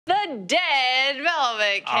the dead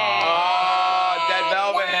velvet cake. Oh, dead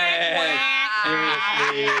velvet. Seriously.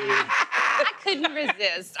 I couldn't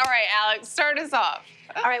resist. All right, Alex, start us off.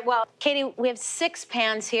 All right, well, Katie, we have 6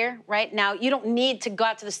 pans here right now. You don't need to go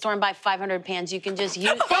out to the store and buy 500 pans. You can just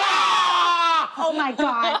use... Oh, my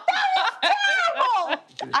God. That was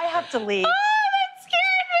terrible. I have to leave. Oh, that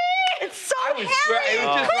scared me. It's so It was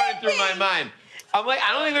just running through my mind. I'm like,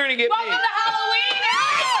 I don't think they're gonna get me. Welcome to Halloween.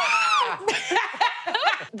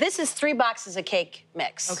 This is 3 boxes of cake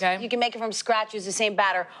mix. Okay. You can make it from scratch, use the same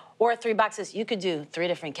batter, or 3 boxes. You could do 3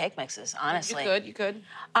 different cake mixes, honestly. You could.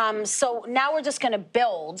 So now we're just gonna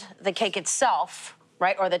build the cake itself,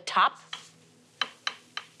 right, or the top.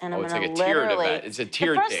 And I'm it's gonna like a tiered literally... event. It's a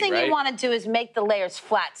tiered The first thing, thing right? you wanna do is make the layers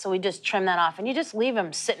flat, so we just trim that off, and you just leave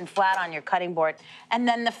them sitting flat on your cutting board. And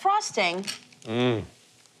then the frosting...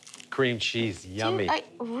 Cream cheese, yummy.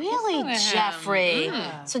 Really, Listen to him. Jeffrey?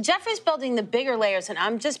 So Jeffrey's building the bigger layers, and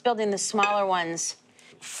I'm just building the smaller ones.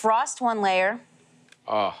 Frost 1 layer.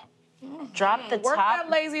 Oh. Drop the Work top. that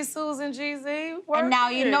lazy Susan, GZ. Work And now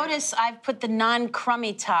you it. notice I've put the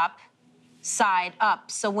non-crummy top side up,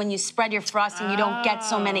 so when you spread your frosting, you don't get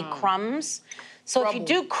so many crumbs. So if you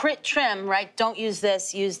do crit trim, right, don't use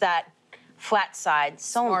this, use that flat side.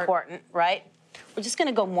 So Smart. important, right? We're just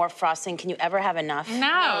gonna go more frosting. Can you ever have enough?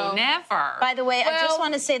 No, never. By the way, I just Well,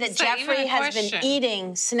 want to say that it's not even Jeffrey a has been question.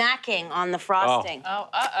 eating, snacking on the frosting. Oh,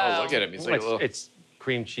 Oh, look at him. He's like a little... It's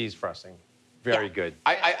cream cheese frosting. Very good.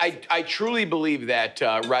 I truly believe that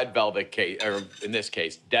red velvet cake, or in this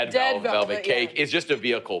case, dead velvet cake, is just a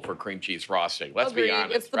vehicle for cream cheese frosting. Let's be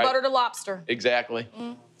honest. It's the right? butter to lobster. Exactly.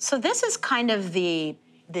 So this is kind of the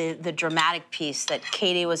dramatic piece that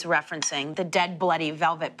Katie was referencing, the dead bloody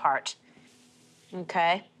velvet part.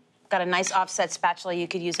 Okay? Got a nice offset spatula, you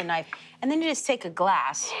could use a knife. And then you just take a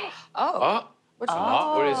glass. Oh. What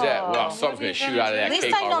is that? Well, something's gonna shoot out of that At least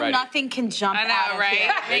cake I know already. nothing can jump I out know, of right?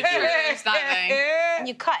 here. Make sure there's nothing. And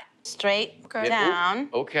you cut straight down,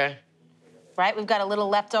 Okay. right? We've got a little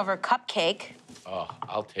leftover cupcake. Oh,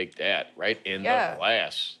 I'll take that right in the Yeah.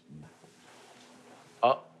 glass.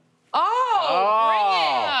 Oh.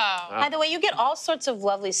 Oh, By the way, you get all sorts of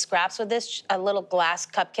lovely scraps with this, a little glass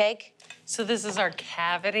cupcake. So this is our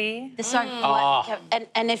cavity. This is our,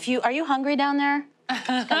 and if you, are you hungry down there?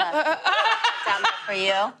 Just gonna put down there for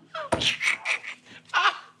you.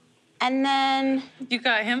 And then You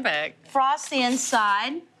got him back. frost the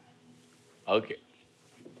inside. Okay.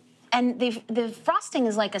 And the frosting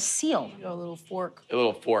is like a seal. You got a little fork. A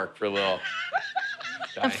little fork for a little...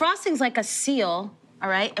 The frosting's like a seal, all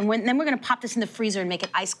right? And then we're gonna pop this in the freezer and make it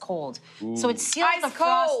ice cold. So it seals Ice the cold.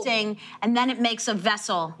 frosting, and then it makes a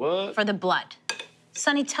vessel for the blood.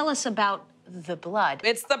 Sonny, tell us about the blood.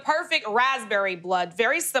 It's the perfect raspberry blood.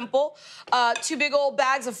 Very simple. 2 big old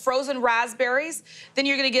bags of frozen raspberries. Then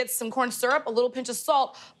you're gonna get some corn syrup, a little pinch of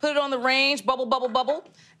salt, put it on the range, bubble, bubble, bubble.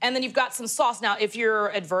 And then you've got some sauce. Now, if you're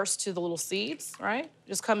adverse to the little seeds, right?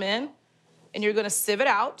 Just come in and you're gonna sieve it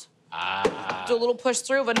out. Do a little push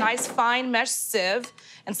through of a nice fine mesh sieve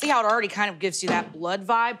and see how it already kind of gives you that blood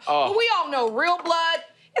vibe. But we all know real blood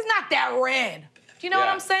is not that red. Do you know what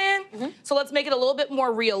I'm saying? So let's make it a little bit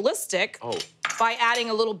more realistic by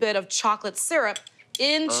adding a little bit of chocolate syrup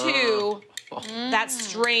into that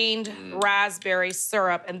strained raspberry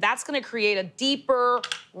syrup. And that's gonna create a deeper,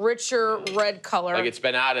 richer red color. Like it's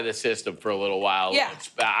been out of the system for a little while. Yeah.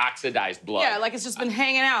 It's oxidized blood. Yeah, like it's just been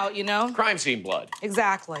hanging out, you know? Crime scene blood.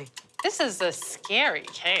 Exactly. This is a scary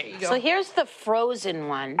cake. So here's the frozen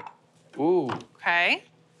one. Ooh. Okay.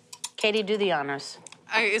 Katie, do the honors.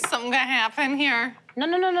 Is something gonna happen here? No.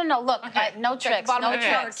 Look, no tricks, bottom no of the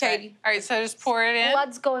jar, tricks. Katie. All right, so just pour it in.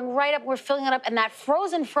 Blood's going right up, we're filling it up, and that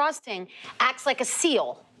frozen frosting acts like a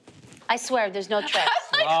seal. I swear, there's no tricks.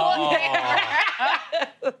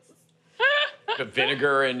 The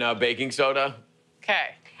vinegar and baking soda.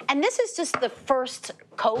 Okay. And this is just the first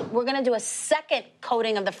coat. We're gonna do a second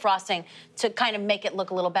coating of the frosting to kind of make it look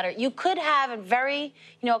a little better. You could have a very,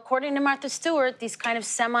 according to Martha Stewart, these kind of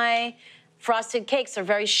semi-frosted cakes are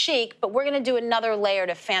very chic, but we're gonna do another layer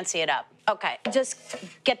to fancy it up. Okay, just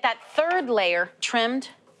get that third layer trimmed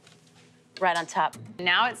right on top.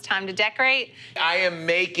 Now it's time to decorate. I am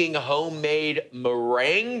making homemade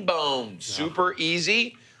meringue bones. Super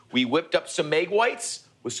easy. We whipped up some egg whites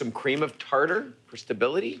with some cream of tartar for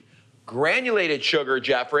stability. Granulated sugar,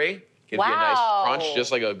 Jeffrey. Gives you a nice crunch,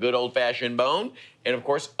 just like a good old-fashioned bone. And of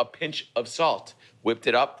course, a pinch of salt. Whipped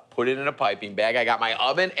it up, put it in a piping bag. I got my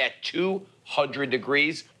oven at 200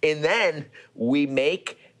 degrees. And then we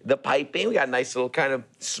make the piping. We got a nice little kind of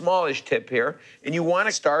smallish tip here. And you want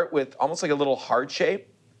to start with almost like a little heart shape.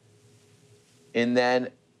 And then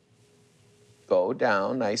go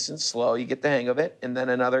down nice and slow. You get the hang of it. And then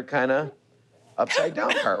another kind of upside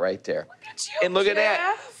down part right there. And look at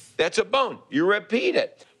that. That's a bone. You repeat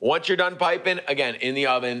it. Once you're done piping, again, in the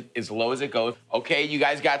oven, as low as it goes. Okay, you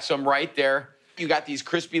guys got some right there. You got these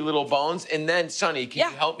crispy little bones. And then, Sonny, can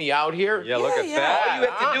you help me out here? Yeah, look at that. All you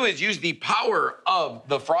have to do is use the power of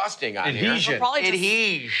the frosting on Adhesion. here. Probably just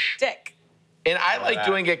Adhesion. stick. And I like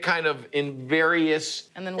doing it kind of in various...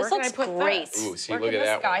 And then This where can I looks put great. this? Ooh, see, Where look can at this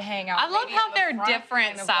that guy one. hang out? I love Maybe how in the they're front, different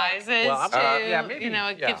kind of like- sizes Well, too. yeah, maybe, you know,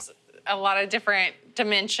 it yeah. gives a lot of different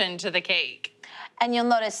dimension to the cake. And you'll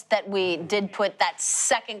notice that we did put that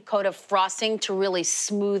second coat of frosting to really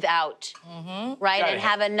smooth out, right? Gotta And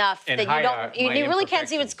have enough and that you hide don't, you, my you really can't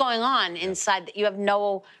see what's going on inside. You have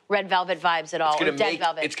no red velvet vibes at all, or dead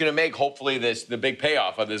velvet. It's gonna make, hopefully, the big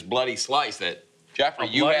payoff of this bloody slice that, Jeffrey,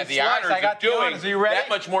 you bloody had the slice. honors I got of the doing. honors. Are you ready? That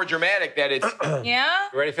much more dramatic that it's... Yeah?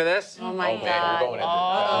 You ready for this? Oh my Man, God. we're going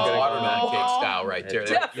into watermelon cake style right there.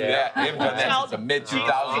 They don't do that. They haven't done that since the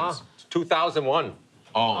mid-2000s. 2001.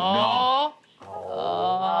 Oh, no.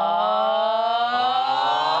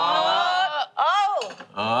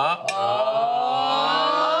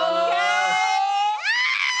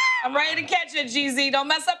 I'm ready to catch it, GZ. Don't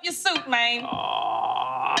mess up your suit, man.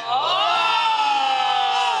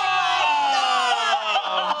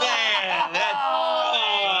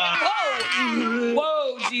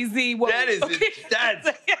 Whoa, GZ. Whoa. That's,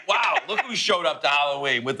 wow, look who showed up to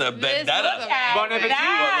Halloween with a This vendetta. was amazing. Bon appetit.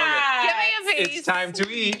 Give me a piece. It's time to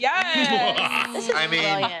eat. Yes. This is I mean-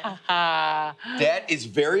 brilliant. That is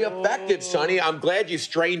very effective, Sonny. I'm glad you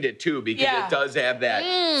strained it, too, because Yeah. it does have that.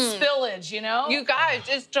 Spillage, you know? You guys,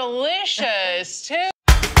 it's delicious too.